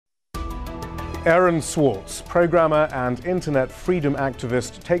Aaron Swartz, programmer and internet freedom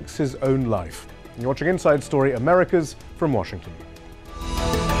activist, takes his own life. You're watching Inside Story Americas from Washington.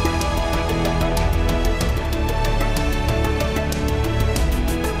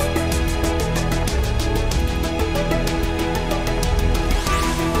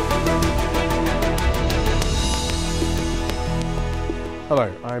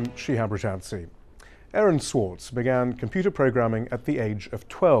 Hello, I'm Shihab Rajansi. Aaron Swartz began computer programming at the age of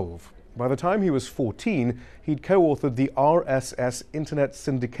 12. By the time he was 14, he'd co-authored the RSS Internet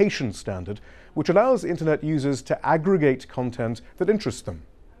Syndication Standard, which allows Internet users to aggregate content that interests them.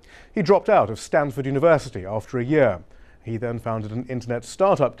 He dropped out of Stanford University after a year. He then founded an internet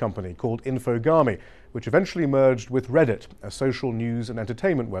startup company called Infogami, which eventually merged with Reddit, a social news and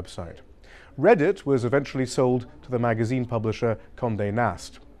entertainment website. Reddit was eventually sold to the magazine publisher Condé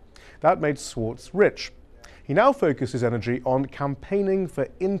Nast. That made Swartz rich. He now focuses his energy on campaigning for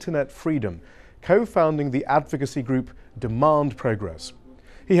internet freedom, co-founding the advocacy group Demand Progress.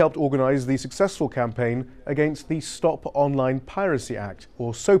 He helped organize the successful campaign against the Stop Online Piracy Act,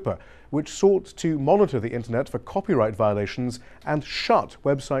 or SOPA, which sought to monitor the internet for copyright violations and shut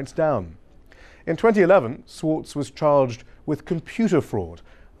websites down. In 2011, Swartz was charged with computer fraud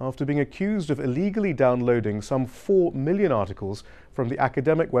after being accused of illegally downloading some 4 million articles from the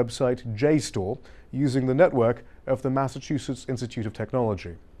academic website JSTOR using the network of the Massachusetts Institute of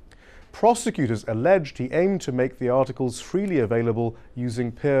Technology. Prosecutors alleged he aimed to make the articles freely available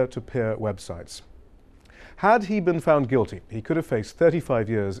using peer-to-peer websites. Had he been found guilty, he could have faced 35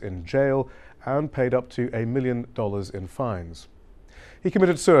 years in jail and paid up to $1 million in fines. He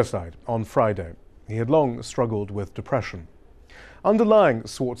committed suicide on Friday. He had long struggled with depression. Underlying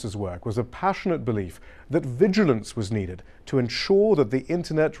Swartz's work was a passionate belief that vigilance was needed to ensure that the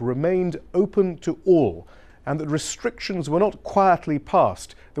internet remained open to all and that restrictions were not quietly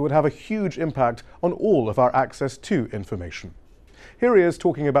passed that would have a huge impact on all of our access to information. Here he is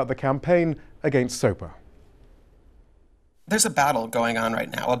talking about the campaign against SOPA. There's a battle going on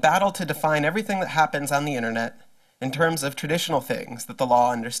right now, a battle to define everything that happens on the internet in terms of traditional things that the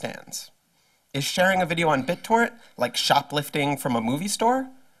law understands. Is sharing a video on BitTorrent like shoplifting from a movie store?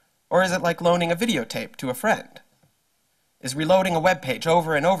 Or is it like loaning a videotape to a friend? Is reloading a web page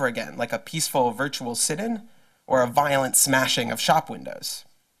over and over again like a peaceful virtual sit-in or a violent smashing of shop windows?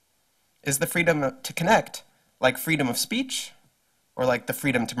 Is the freedom to connect like freedom of speech or like the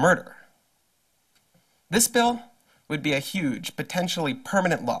freedom to murder? This bill would be a huge, potentially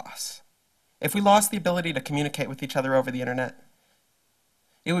permanent loss. If we lost the ability to communicate with each other over the internet,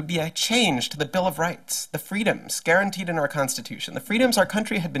 it would be a change to the Bill of Rights, the freedoms guaranteed in our Constitution, the freedoms our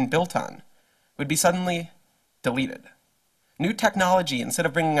country had been built on, would be suddenly deleted. New technology, instead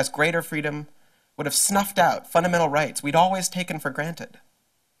of bringing us greater freedom, would have snuffed out fundamental rights we'd always taken for granted.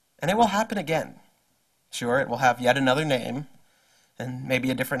 And it will happen again. Sure, it will have yet another name, and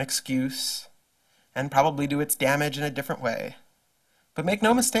maybe a different excuse, and probably do its damage in a different way. But make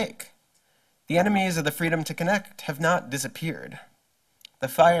no mistake, the enemies of the freedom to connect have not disappeared. The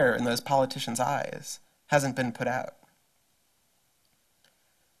fire in those politicians' eyes hasn't been put out.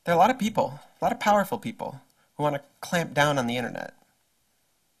 There are a lot of people, a lot of powerful people, who want to clamp down on the internet.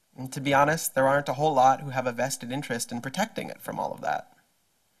 And to be honest, there aren't a whole lot who have a vested interest in protecting it from all of that.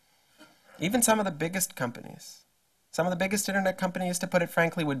 Even some of the biggest companies, some of the biggest internet companies, to put it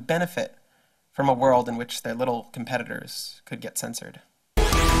frankly, would benefit from a world in which their little competitors could get censored.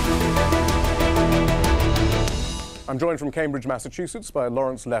 I'm joined from Cambridge, Massachusetts by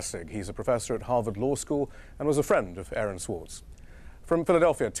Lawrence Lessig. He's a professor at Harvard Law School and was a friend of Aaron Swartz. From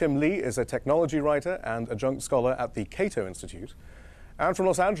Philadelphia, Tim Lee is a technology writer and adjunct scholar at the Cato Institute. And from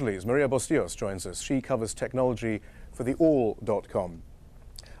Los Angeles, Maria Bustillos joins us. She covers technology for theall.com.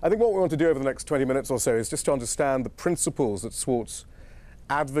 I think what we want to do over the next 20 minutes or so is just to understand the principles that Swartz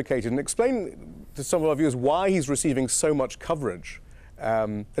advocated and explain to some of our viewers why he's receiving so much coverage,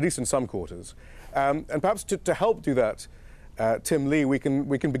 at least in some quarters. And perhaps to help do that, Tim Lee, we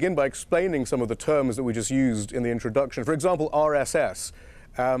can begin by explaining some of the terms that we just used in the introduction. For example, RSS.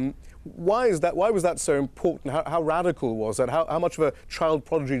 Why was that so important? How radical was that? How much of a child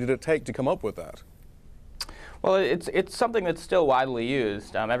prodigy did it take to come up with that? Well, it's something that's still widely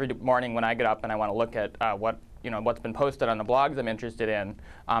used. Every morning when I get up and I want to look at what's been posted on the blogs I'm interested in,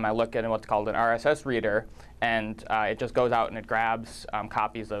 I look at what's called an RSS reader, and it just goes out and it grabs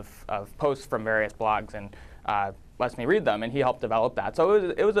copies of posts from various blogs and lets me read them, and he helped develop that. So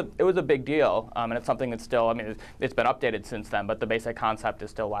it was a big deal, and it's something that's still, I mean, it's been updated since then, but the basic concept is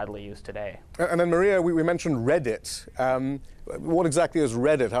still widely used today. And then Maria, we mentioned Reddit. What exactly is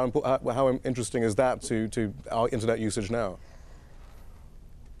Reddit? How interesting is that to our internet usage now?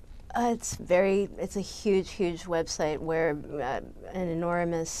 It's a huge website where an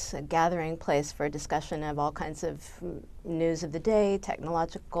enormous gathering place for discussion of all kinds of news of the day,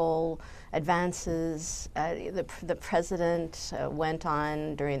 technological advances. The president went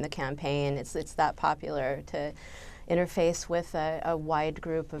on during the campaign. It's that popular to interface with a wide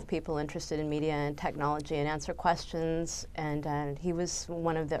group of people interested in media and technology and answer questions. And he was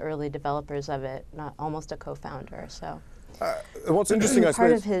one of the early developers of it, almost a co-founder. So. What's interesting, I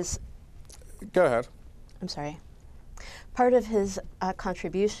suppose. Go ahead. I'm sorry. Part of his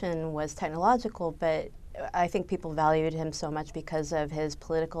contribution was technological, but I think people valued him so much because of his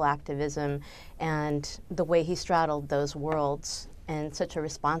political activism and the way he straddled those worlds in such a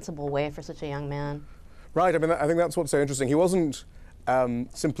responsible way for such a young man. Right. I mean, I think that's what's so interesting. He wasn't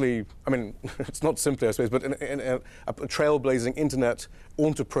simply, I mean, it's not simply, I suppose, but a trailblazing internet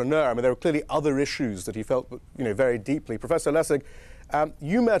entrepreneur. I mean, there were clearly other issues that he felt, very deeply. Professor Lessig,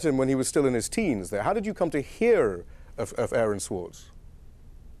 you met him when he was still in his teens there. How did you come to hear of Aaron Swartz?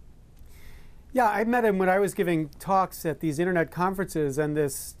 Yeah, I met him when I was giving talks at these internet conferences, and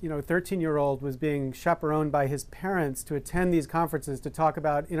this 13-year-old was being chaperoned by his parents to attend these conferences to talk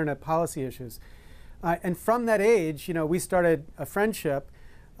about internet policy issues. And from that age, we started a friendship.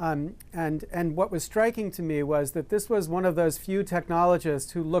 And what was striking to me was that this was one of those few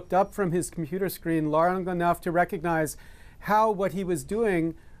technologists who looked up from his computer screen long enough to recognize how what he was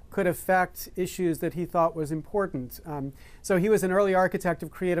doing could affect issues that he thought was important. So he was an early architect of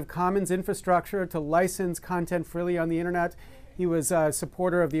Creative Commons infrastructure to license content freely on the internet. He was a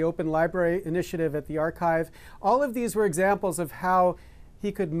supporter of the Open Library Initiative at the Archive. All of these were examples of how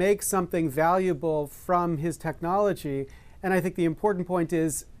he could make something valuable from his technology. And I think the important point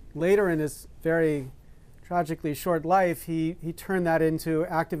is, later in his very tragically short life, he turned that into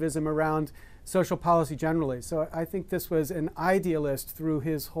activism around social policy generally. So I think this was an idealist through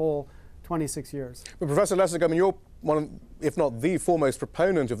his whole 26 years. But Professor Lessig, I mean, you're one of, if not the foremost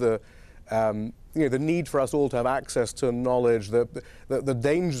proponent of the need for us all to have access to knowledge, the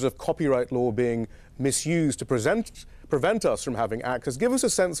dangers of copyright law being misused to prevent us from having access. Give us a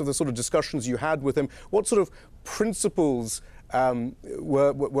sense of the sort of discussions you had with him. What sort of principles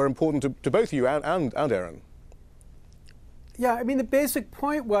were important to both you and Aaron? Yeah, I mean, the basic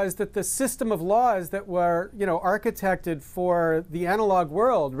point was that the system of laws that were, architected for the analog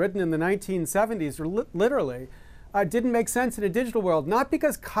world, written in the 1970s, or literally, didn't make sense in a digital world. Not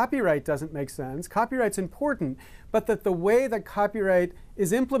because copyright doesn't make sense, copyright's important, but that the way that copyright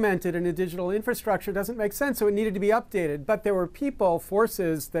is implemented in a digital infrastructure doesn't make sense, so it needed to be updated. But there were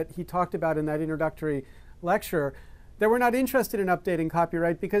forces that he talked about in that introductory lecture, that were not interested in updating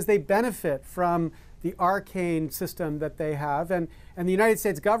copyright because they benefit from the arcane system that they have. And the United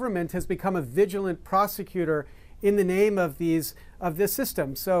States government has become a vigilant prosecutor in the name of this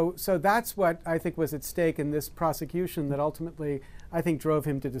system. So that's what I think was at stake in this prosecution that ultimately, I think, drove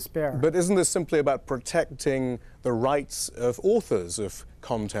him to despair. But isn't this simply about protecting the rights of authors of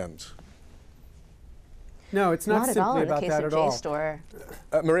content? No, it's not simply about that at all.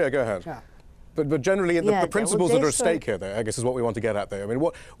 Maria, go ahead. Yeah. But generally, the principles that are at stake here, though, I guess, is what we want to get at, though. I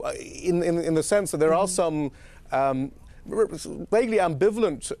mean, in the sense that there are some vaguely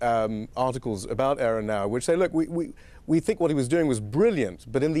ambivalent articles about Aaron now, which say, look, we think what he was doing was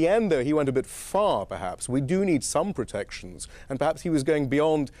brilliant, but in the end, though, he went a bit far, perhaps. We do need some protections, and perhaps he was going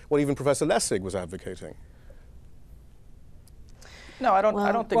beyond what even Professor Lessig was advocating. No, I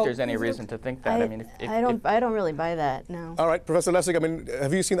don't think there's any reason to think that. I don't really buy that. No. All right, Professor Lessig. I mean,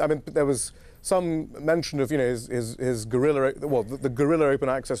 have you seen? I mean, there was some mention of his guerrilla, the Guerrilla Open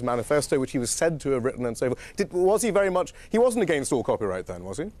Access Manifesto, which he was said to have written and so forth. Was he very much? He wasn't against all copyright then,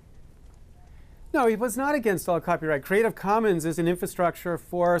 was he? No, he was not against all copyright. Creative Commons is an infrastructure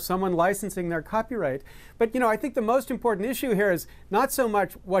for someone licensing their copyright. But I think the most important issue here is not so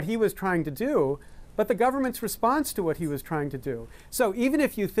much what he was trying to do, but the government's response to what he was trying to do. So even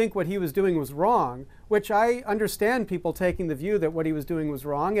if you think what he was doing was wrong, which I understand people taking the view that what he was doing was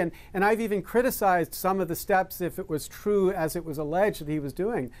wrong, and I've even criticized some of the steps if it was true as it was alleged that he was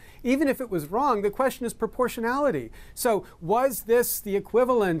doing. Even if it was wrong, the question is proportionality. So was this the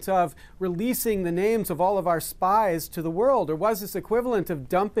equivalent of releasing the names of all of our spies to the world, or was this equivalent of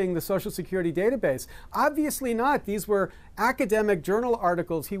dumping the Social Security database? Obviously not. These were academic journal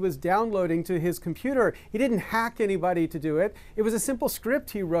articles he was downloading to his computer. He didn't hack anybody to do it. It was a simple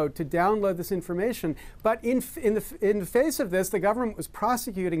script he wrote to download this information. But in the face of this, the government was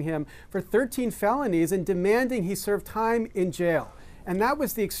prosecuting him for 13 felonies and demanding he serve time in jail. And that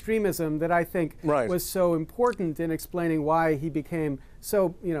was the extremism that I think was so important in explaining why he became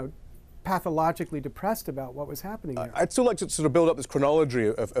so, pathologically depressed about what was happening here. I'd still like to sort of build up this chronology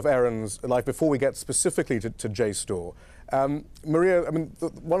of Aaron's life before we get specifically to JSTOR. Maria, I mean,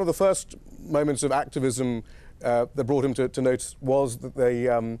 one of the first moments of activism that brought him to notice was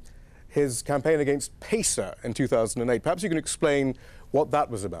that his campaign against PACER in 2008. Perhaps you can explain what that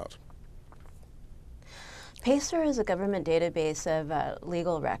was about. PACER is a government database of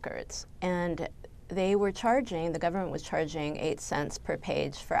legal records, and the government was charging 8 cents per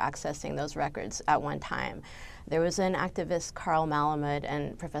page for accessing those records at one time. There was an activist, Carl Malamud,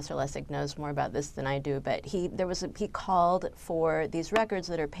 and Professor Lessig knows more about this than I do, but he called for these records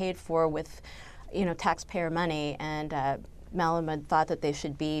that are paid for with, taxpayer money, and Malamud thought that they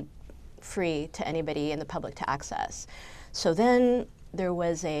should be free to anybody in the public to access. So then there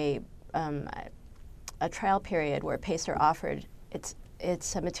was a trial period where PACER offered its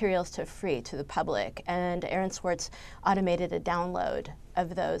materials to the public, and Aaron Swartz automated a download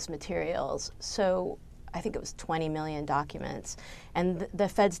of those materials. So I think it was 20 million documents, and the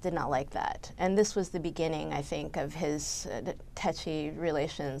feds did not like that. And this was the beginning, I think, of his touchy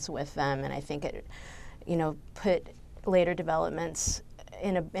relations with them, and I think it, put later developments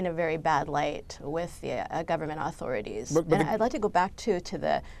in a very bad light with the government authorities. And I'd like to go back to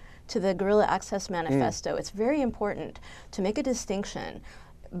the Guerrilla Access Manifesto. It's very important to make a distinction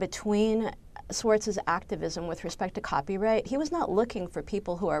between Swartz's activism with respect to copyright. He was not looking for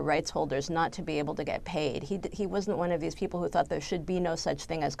people who are rights holders not to be able to get paid. He wasn't one of these people who thought there should be no such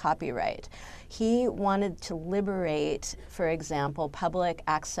thing as copyright. He wanted to liberate, for example, public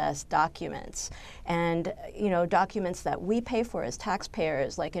access documents, and documents that we pay for as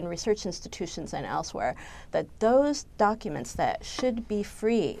taxpayers, like in research institutions and elsewhere, that those documents that should be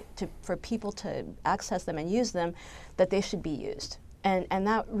free for people to access them and use them, that they should be used. And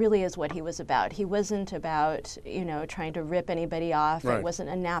that really is what he was about. He wasn't about, trying to rip anybody off. Right. It wasn't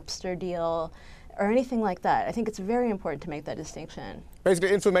a Napster deal or anything like that. I think it's very important to make that distinction.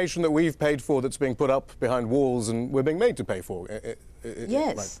 Basically, information that we've paid for that's being put up behind walls and we're being made to pay for.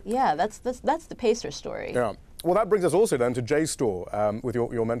 Yes, yeah, that's the PACER story. Yeah. Well, that brings us also then to JSTOR, with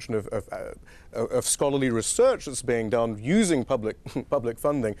your mention of scholarly research that's being done using public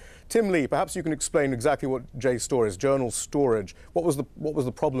funding. Tim Lee, perhaps you can explain exactly what JSTOR is, journal storage. What was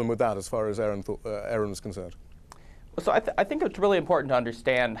the problem with that as far as Aaron is concerned? So I think it's really important to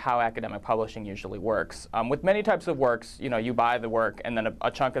understand how academic publishing usually works. With many types of works, you buy the work and then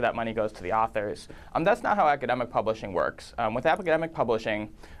a chunk of that money goes to the authors. That's not how academic publishing works. With academic publishing,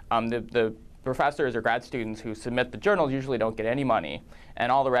 the professors or grad students who submit the journals usually don't get any money,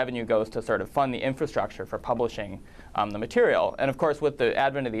 and all the revenue goes to sort of fund the infrastructure for publishing the material. And of course, with the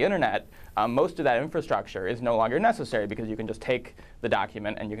advent of the internet, most of that infrastructure is no longer necessary because you can just take the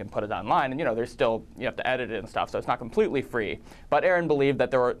document and you can put it online, and there's still, you have to edit it and stuff, so it's not completely free. But Aaron believed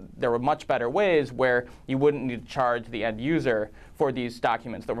that there were much better ways where you wouldn't need to charge the end user for these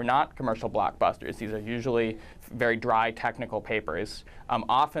documents that were not commercial blockbusters. These are usually very dry technical papers,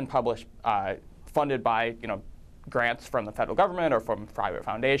 often published, funded by grants from the federal government or from private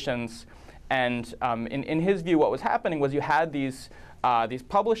foundations. And in his view, what was happening was you had these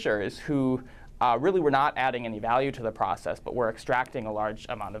publishers who really were not adding any value to the process, but were extracting a large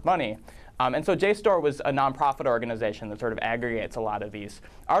amount of money. And so JSTOR was a nonprofit organization that sort of aggregates a lot of these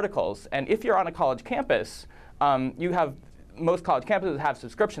articles. And if you're on a college campus, most college campuses have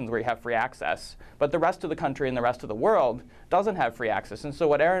subscriptions where you have free access, but the rest of the country and the rest of the world doesn't have free access. And so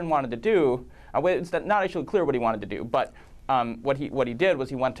what Aaron wanted to do, it's not actually clear what he wanted to do, but what he did was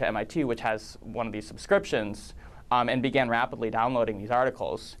he went to MIT, which has one of these subscriptions, and began rapidly downloading these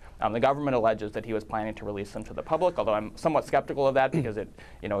articles. The government alleges that he was planning to release them to the public, although I'm somewhat skeptical of that because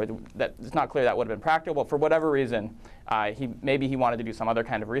it's not clear that would have been practical. For whatever reason, maybe he wanted to do some other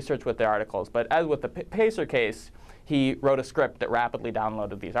kind of research with the articles. But as with the PACER case, he wrote a script that rapidly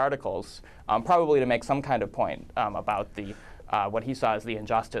downloaded these articles, probably to make some kind of point about what he saw as the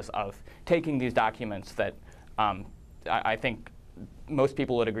injustice of taking these documents that I think most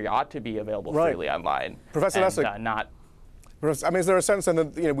people would agree ought to be available freely online. Professor Lessig, is there a sense then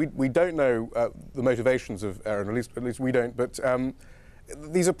that we don't know the motivations of Aaron, at least we don't, but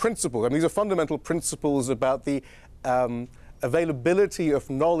these are principles. These are fundamental principles about the availability of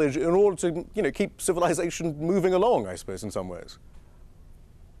knowledge in order to keep civilization moving along, I suppose, in some ways.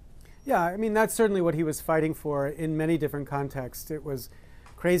 Yeah, that's certainly what he was fighting for in many different contexts. It was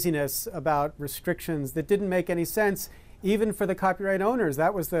craziness about restrictions that didn't make any sense, even for the copyright owners.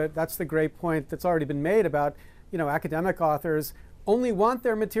 That's the great point that's already been made about, academic authors only want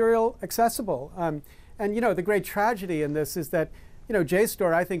their material accessible. And the great tragedy in this is that,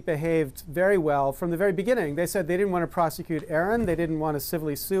 JSTOR, I think, behaved very well from the very beginning. They said they didn't want to prosecute Aaron. They didn't want to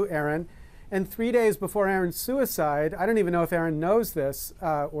civilly sue Aaron. And 3 days before Aaron's suicide, I don't even know if Aaron knows this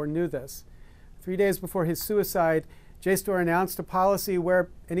or knew this. 3 days before his suicide, JSTOR announced a policy where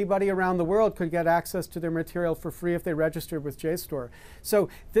anybody around the world could get access to their material for free if they registered with JSTOR. So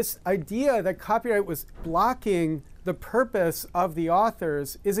this idea that copyright was blocking the purpose of the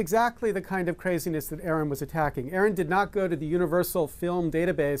authors is exactly the kind of craziness that Aaron was attacking. Aaron did not go to the Universal Film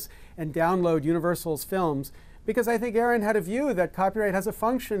database and download Universal's films, because I think Aaron had a view that copyright has a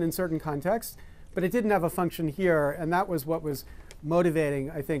function in certain contexts, but it didn't have a function here, and that was what was motivating,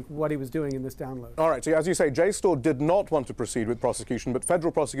 I think, what he was doing in this download. All right, so as you say, JSTOR did not want to proceed with prosecution, but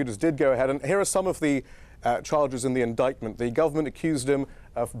federal prosecutors did go ahead, and here are some of the charges in the indictment. The government accused him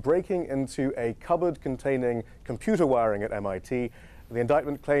of breaking into a cupboard containing computer wiring at MIT. The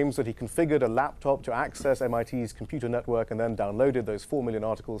indictment claims that he configured a laptop to access MIT's computer network and then downloaded those 4 million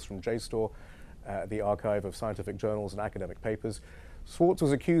articles from JSTOR, the archive of scientific journals and academic papers. Swartz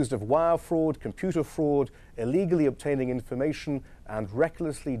was accused of wire fraud, computer fraud, illegally obtaining information, and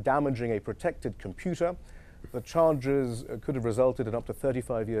recklessly damaging a protected computer. The charges could have resulted in up to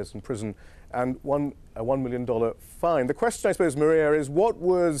 35 years in prison and a $1 million fine. The question, I suppose, Maria, is what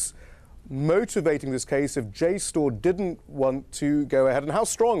was motivating this case if JSTOR didn't want to go ahead, and how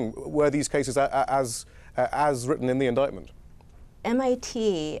strong were these cases as written in the indictment?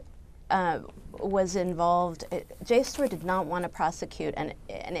 MIT was involved. JSTOR did not want to prosecute, and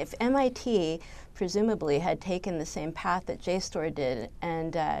if MIT presumably had taken the same path that JSTOR did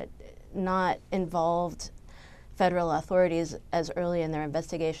and not involved federal authorities as early in their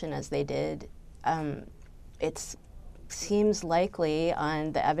investigation as they did, it seems likely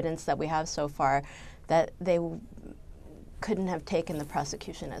on the evidence that we have so far that they couldn't have taken the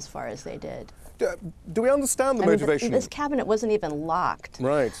prosecution as far as they did. Do we understand the motivation? This cabinet wasn't even locked.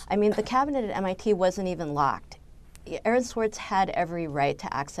 Right. I mean, the cabinet at MIT wasn't even locked. Aaron Swartz had every right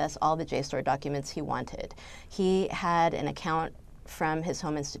to access all the JSTOR documents he wanted. He had an account from his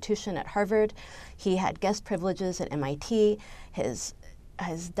home institution at Harvard. He had guest privileges at MIT. His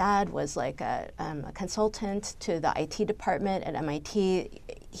dad was like a consultant to the IT department at MIT.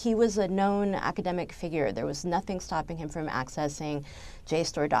 He was a known academic figure. There was nothing stopping him from accessing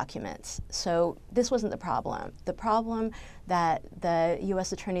JSTOR documents. So this wasn't the problem. The problem that the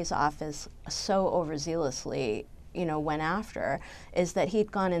U.S. Attorney's Office so overzealously went after is that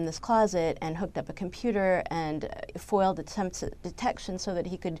he'd gone in this closet and hooked up a computer and foiled attempts at detection so that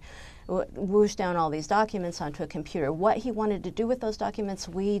he could whoosh down all these documents onto a computer. What he wanted to do with those documents,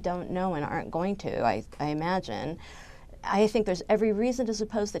 we don't know and aren't going to, I imagine. I think there's every reason to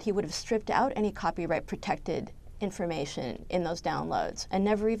suppose that he would have stripped out any copyright-protected information in those downloads and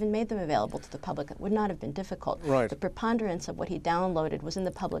never even made them available to the public. It would not have been difficult. Right. The preponderance of what he downloaded was in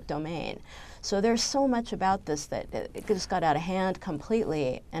the public domain. So there's so much about this that it just got out of hand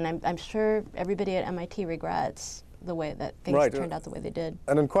completely, and I'm sure everybody at MIT regrets the way that things turned out the way they did.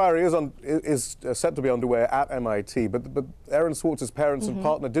 An inquiry is set to be underway at MIT, but Aaron Swartz's parents and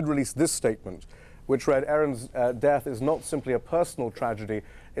partner did release this statement, which read, Aaron's death is not simply a personal tragedy,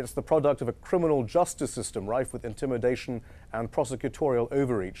 it's the product of a criminal justice system rife with intimidation and prosecutorial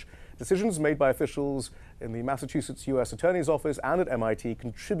overreach. Decisions made by officials in the Massachusetts U.S. Attorney's Office and at MIT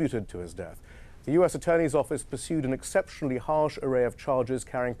contributed to his death. The U.S. Attorney's Office pursued an exceptionally harsh array of charges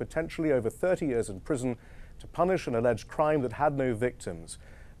carrying potentially over 30 years in prison to punish an alleged crime that had no victims.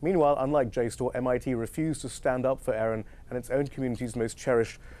 Meanwhile, unlike JSTOR, MIT refused to stand up for Aaron and its own community's most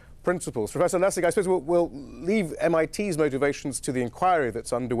cherished principles. Professor Lessig, I suppose we'll leave MIT's motivations to the inquiry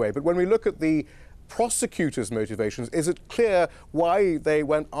that's underway, but when we look at the prosecutors' motivations, is it clear why they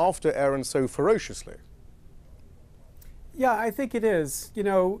went after Aaron so ferociously? Yeah, I think it is.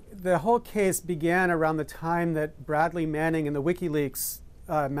 The whole case began around the time that Bradley Manning and the WikiLeaks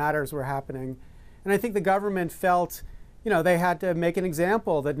matters were happening. And I think the government felt, they had to make an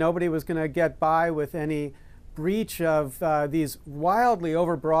example that nobody was going to get by with any breach of these wildly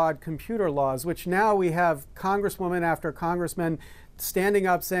overbroad computer laws, which now we have congresswoman after congressman standing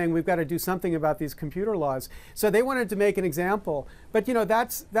up saying we've got to do something about these computer laws. So they wanted to make an example. But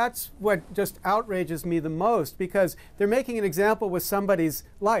that's what just outrages me the most, because they're making an example with somebody's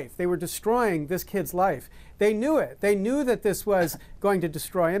life. They were destroying this kid's life. They knew it. They knew that this was going to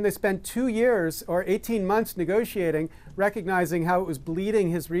destroy him. They spent 2 years or 18 months negotiating, recognizing how it was bleeding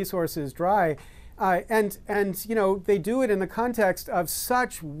his resources dry. And they do it in the context of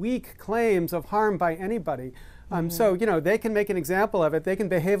such weak claims of harm by anybody. So, they can make an example of it. They can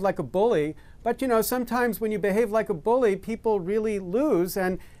behave like a bully. But, sometimes when you behave like a bully, people really lose.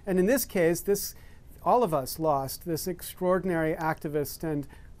 And in this case, all of us lost this extraordinary activist and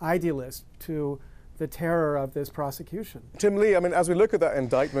idealist to the terror of this prosecution. Tim Lee, I mean, as we look at that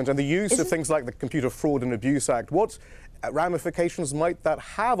indictment and the use of things like the Computer Fraud and Abuse Act, what ramifications might that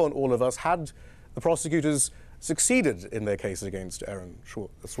have on all of us had the prosecutors succeeded in their case against Aaron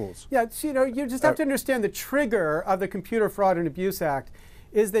Swartz? Yeah, you just have to understand the trigger of the Computer Fraud and Abuse Act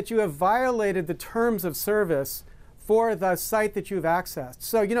is that you have violated the terms of service for the site that you've accessed.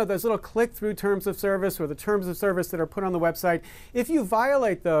 So, those little click-through terms of service or the terms of service that are put on the website, if you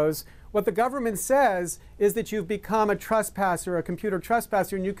violate those, what the government says is that you've become a trespasser, a computer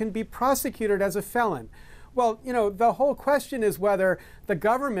trespasser, and you can be prosecuted as a felon. Well, the whole question is whether the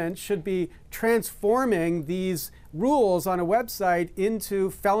government should be transforming these rules on a website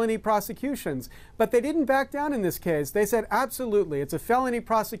into felony prosecutions. But they didn't back down in this case. They said, absolutely, it's a felony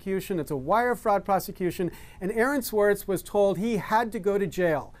prosecution, it's a wire fraud prosecution, and Aaron Swartz was told he had to go to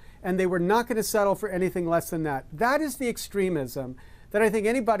jail, and they were not going to settle for anything less than that. That is the extremism that I think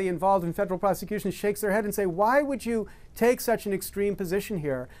anybody involved in federal prosecution shakes their head and say, why would you take such an extreme position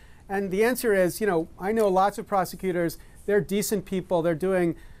here? And the answer is, I know lots of prosecutors, they're decent people, they're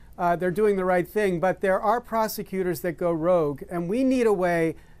doing the right thing, but there are prosecutors that go rogue, and we need a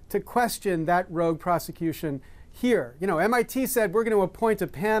way to question that rogue prosecution here. MIT said we're going to appoint a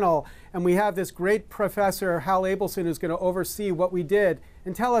panel, and we have this great professor, Hal Abelson, who's going to oversee what we did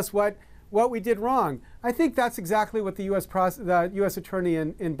and tell us what we did wrong. I think that's exactly what the U.S. attorney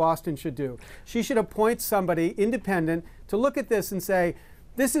in Boston should do. She should appoint somebody independent to look at this and say,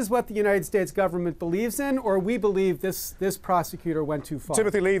 this is what the United States government believes in, or we believe this prosecutor went too far.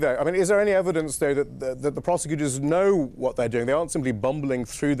 Timothy Lee, though, I mean, is there any evidence, though, that the prosecutors know what they're doing? They aren't simply bumbling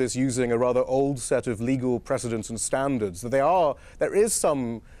through this using a rather old set of legal precedents and standards, that there is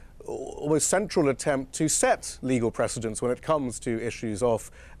some almost central attempt to set legal precedents when it comes to issues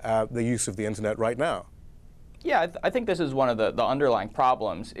of the use of the internet right now? Yeah, I think this is one of the underlying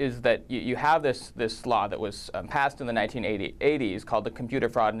problems, is that you have this law that was passed in the 1980s called the Computer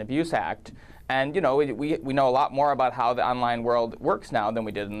Fraud and Abuse Act. And we know a lot more about how the online world works now than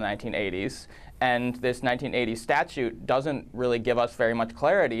we did in the 1980s. And this 1980 statute doesn't really give us very much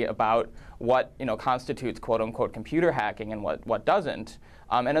clarity about what constitutes quote-unquote computer hacking and what doesn't.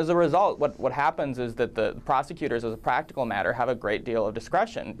 And as a result, what happens is that the prosecutors, as a practical matter, have a great deal of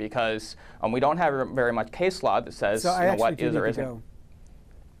discretion because we don't have very much case law that says what is or isn't.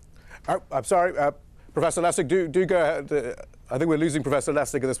 I'm sorry, Professor Lessig, do go ahead. I think we're losing Professor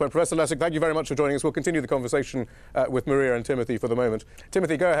Lessig at this point. Professor Lessig, thank you very much for joining us. We'll continue the conversation with Maria and Timothy for the moment.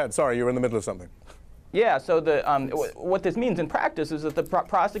 Timothy, go ahead. Sorry, you were in the middle of something. Yeah, so what this means in practice is that the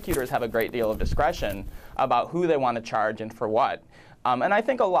prosecutors have a great deal of discretion about who they want to charge and for what. And I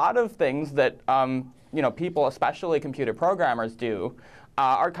think a lot of things that people, especially computer programmers, do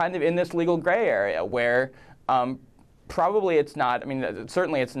are kind of in this legal gray area where probably it's not,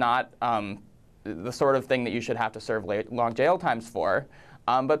 certainly it's not the sort of thing that you should have to serve long jail times for.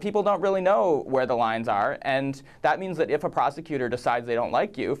 But people don't really know where the lines are, and that means that if a prosecutor decides they don't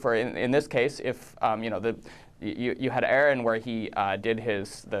like you, in this case, if you had Aaron where he did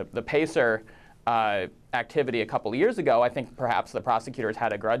the Pacer activity a couple of years ago, I think perhaps the prosecutors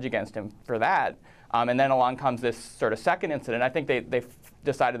had a grudge against him for that. And then along comes this sort of second incident. I think they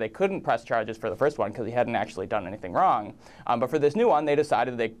decided they couldn't press charges for the first one because he hadn't actually done anything wrong. But for this new one, they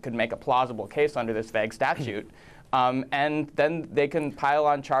decided they could make a plausible case under this vague statute. And then they can pile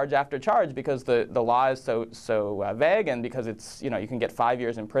on charge after charge because the law is so vague, and because it's, you can get 5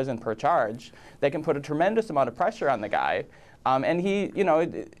 years in prison per charge. They can put a tremendous amount of pressure on the guy. And he,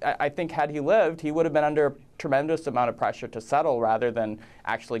 I think had he lived, he would have been under a tremendous amount of pressure to settle rather than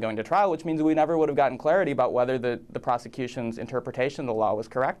actually going to trial, which means we never would have gotten clarity about whether the prosecution's interpretation of the law was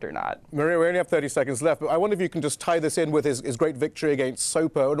correct or not. Maria, we only have 30 seconds left, but I wonder if you can just tie this in with his great victory against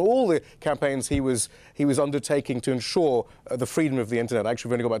SOPA and all the campaigns he was undertaking to ensure the freedom of the internet. Actually,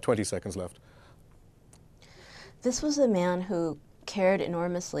 we've only got about 20 seconds left. This was a man who cared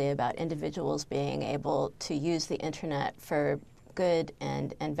enormously about individuals being able to use the internet for good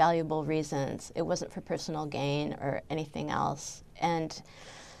and valuable reasons. It wasn't for personal gain or anything else. And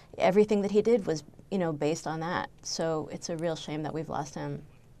everything that he did was, based on that. So it's a real shame that we've lost him.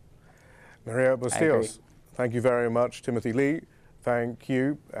 Maria Bustillos, thank you very much. Timothy Lee, thank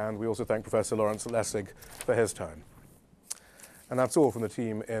you. And we also thank Professor Lawrence Lessig for his time. And that's all from the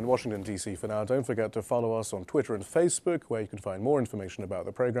team in Washington, D.C. for now. Don't forget to follow us on Twitter and Facebook, where you can find more information about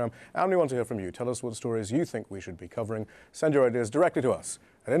the program. And we want to hear from you. Tell us what stories you think we should be covering. Send your ideas directly to us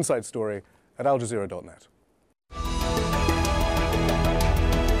at InsideStory@aljazeera.net.